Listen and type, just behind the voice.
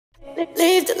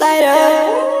Leave the light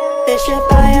up, it's your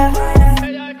fire.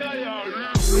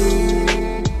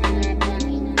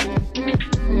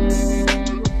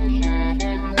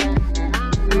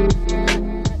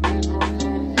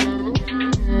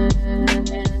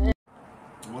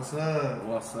 What's up?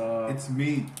 What's up? It's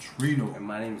me, Trino. And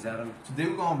my name's Adam. Today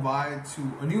we're gonna vibe to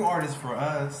a new artist for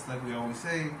us, like we always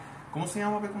say. ¿Cómo se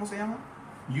llama? ¿Cómo se llama?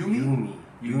 Yume?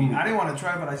 Yume. I didn't want to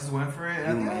try, but I just went for it.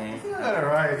 Yume. I think I got it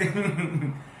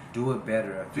right. Do it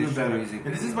better. Do it better. Music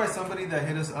And this is by somebody that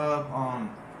hit us up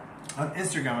on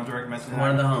Instagram, on direct message.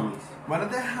 one of the homies. One of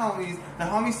the homies. The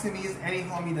homies to me is any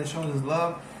homie that shows us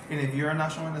love. And if you're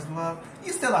not showing us love,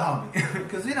 you're still a homie.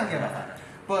 Because we don't give a fuck.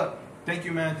 But thank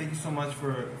you, man. Thank you so much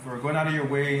for going out of your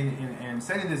way and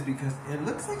sending this, because it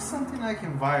looks like something I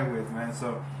can vibe with, man.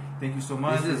 So thank you so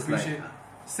much. This is appreciate like,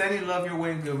 sending love your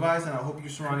way and good vibes, and I hope you're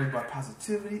surrounded by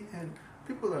positivity and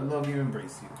people that love you,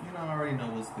 embrace you. You know, I already know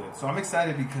what's good. So I'm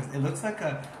excited because it looks like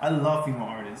I love female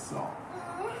artists. So,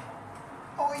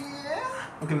 oh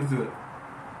yeah. Okay, let's do it.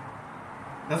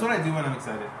 That's what I do when I'm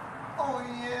excited. Oh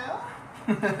yeah.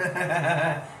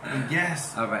 And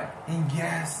yes. All right. And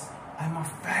yes, I'm a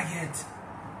faggot.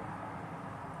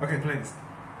 Okay, please.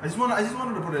 I just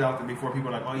wanted to put it out there before people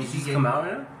are like, oh, you Did you come out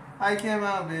now? I came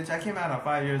out, bitch. I came out at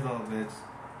 5 years old, bitch.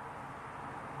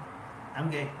 I'm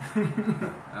gay.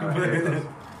 Right.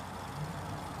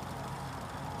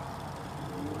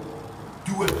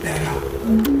 Do it better.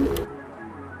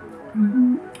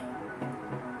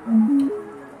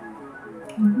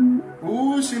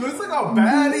 Ooh, she looks like a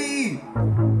baddie.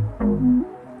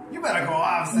 You better go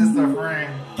off, sister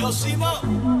friend.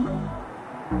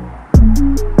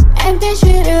 I'm the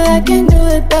shooter, I can do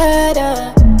it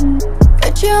better.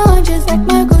 Put you on just like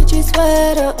my Gucci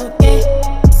sweater, okay?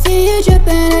 See you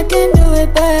dripping, I can do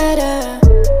it better.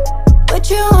 Put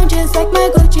you on just like my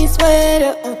Gucci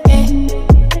sweater, okay?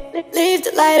 Leave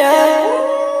the light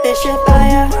up, it's your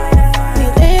fire. We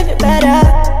live it better,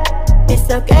 it's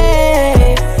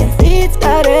okay. Can see it's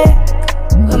started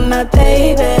with my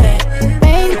baby.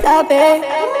 Ain't stop it,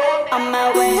 on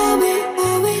my way.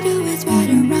 All we do is ride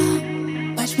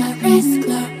around, watch my wrist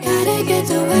glow. Gotta get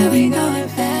to where we going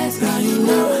fast, now you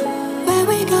know. Where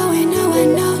we going, no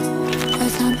one knows.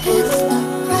 Cause I'm hit slow,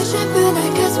 rushing through the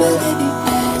cause we're living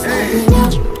fast, now you know.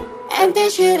 Empty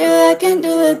shooter, I can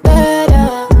do it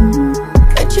better.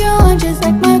 Put you on just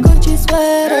like my Gucci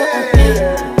sweater, okay?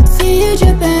 See you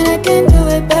dripping, I can do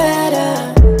it better.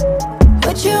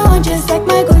 Put you on just like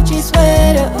my Gucci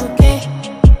sweater, okay?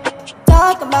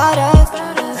 Talk about us,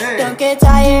 don't get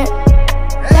tired.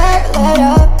 Never let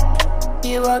up,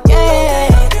 you okay?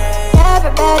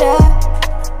 Never better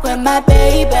with my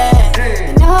baby.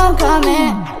 You know I'm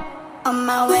coming on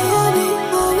my way. All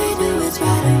we do is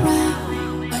ride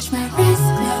around, watch my wrist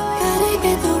glow. Gotta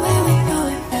get to where we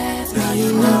going fast, now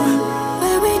you know.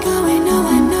 Where we going, no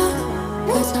one knows.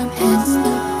 Cause I'm hit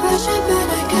slow, rushing through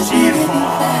the cause we're living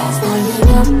fast, now you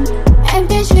know.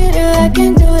 Empty shooter, I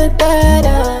can do it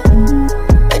better.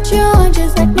 Put you on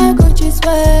just like my Gucci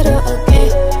sweater, okay?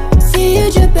 See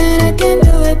you dripping, I can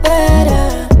do it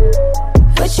better.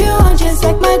 Put you on just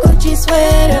like my Gucci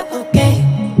sweater, okay?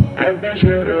 Empty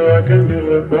shooter, I can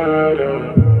do it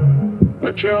better.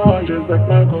 Put you on just like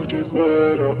my Gucci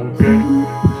sweater, okay?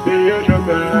 See you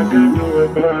dripping, I can do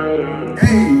it better.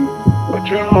 Put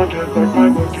you on just like my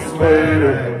Gucci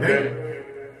sweater, okay?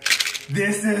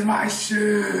 This is my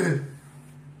shit.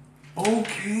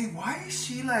 Okay, why is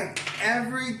she like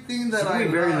everything that I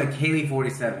She's very love? like Haley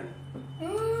 47.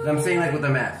 I'm saying like with the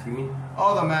mask, you mean?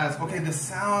 Oh, the mask. Okay, the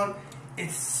sound,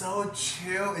 it's so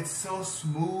chill, it's so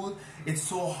smooth, it's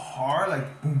so hard,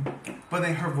 like boom. But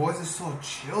then her voice is so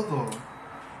chill though.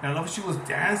 And I love she was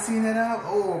dancing it out.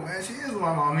 Oh man, she is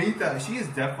my mamita. She is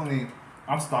definitely,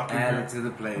 I'm stalking her. Add it to the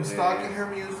playlist. I'm stalking her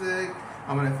music.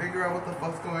 I'm gonna figure out what the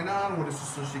fuck's going on. What is her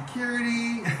social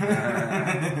security?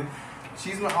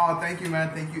 She's my, oh, thank you, man.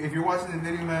 Thank you. If you're watching the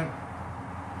video, man,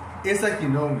 it's like you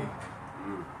know me.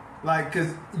 Like,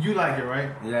 cause you like it,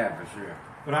 right? Yeah, for sure.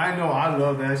 But I know I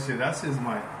love that shit. That's just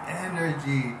my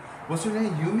energy. What's her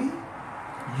name? Yume?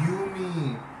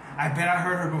 Yume. I bet I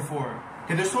heard her before.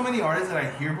 Cause there's so many artists that I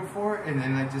hear before, and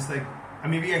then I just like,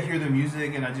 maybe I hear their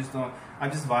music and I just don't,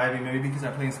 I'm just vibing. Maybe because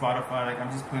I play in Spotify, like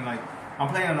I'm just playing like, I'm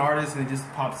playing an artist and it just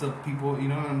pops up people, you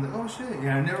know, and I'm like, oh shit. And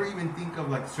I never even think of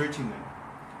like searching them.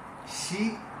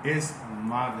 She is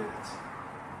my bitch.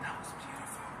 That was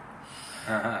beautiful.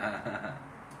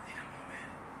 Need a moment.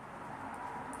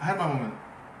 I had my moment.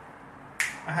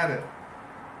 I had it.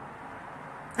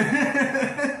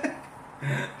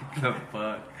 The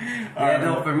fuck? Yeah,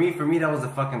 no, for me that was a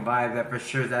fucking vibe that for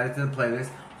sure is added to the playlist.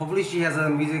 Hopefully she has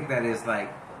other music that is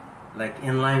like like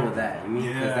in line with that. You mean?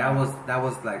 Yeah. Because that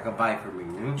was like a vibe for me.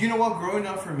 You know? You know what? Growing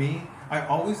up for me, I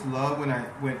always loved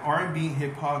when R&B and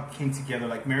hip hop came together.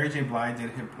 Like Mary J. Blige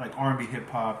did like R&B hip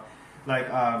hop. Like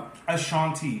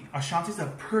Ashanti. Ashanti's a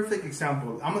perfect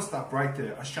example. I'm gonna stop right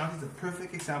there. Ashanti's a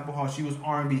perfect example how she was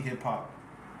R&B hip hop.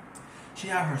 She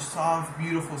had her soft,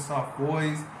 beautiful, soft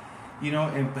voice, you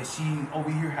know, but she over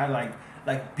here had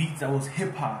like beats that was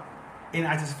hip hop, and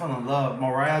I just fell in love.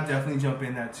 Mariah definitely jumped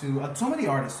in that too. So many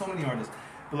artists,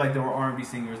 but like there were R&B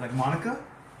singers like Monica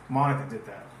did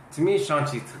that. To me,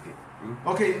 Ashanti took it.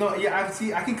 Okay, no, yeah,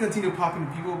 I can continue popping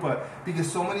to people, but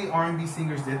because so many R&B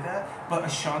singers did that, but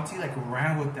Ashanti like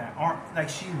ran with that, like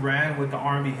she ran with the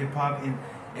R&B hip hop, and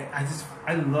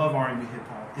I love R&B hip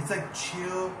hop. It's like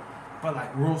chill, but like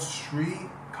real street.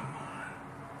 Come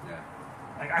on, Yeah.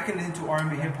 like I can listen to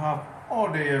R&B hip hop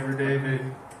all day, every day,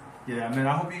 baby. Yeah, man.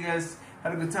 I hope you guys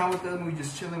had a good time with us. We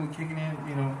just chilling, we're kicking in,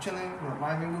 you know, chilling, we're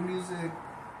vibing with music,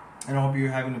 and I hope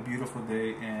you're having a beautiful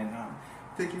day. And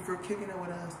thank you for kicking it with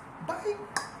us. Bye.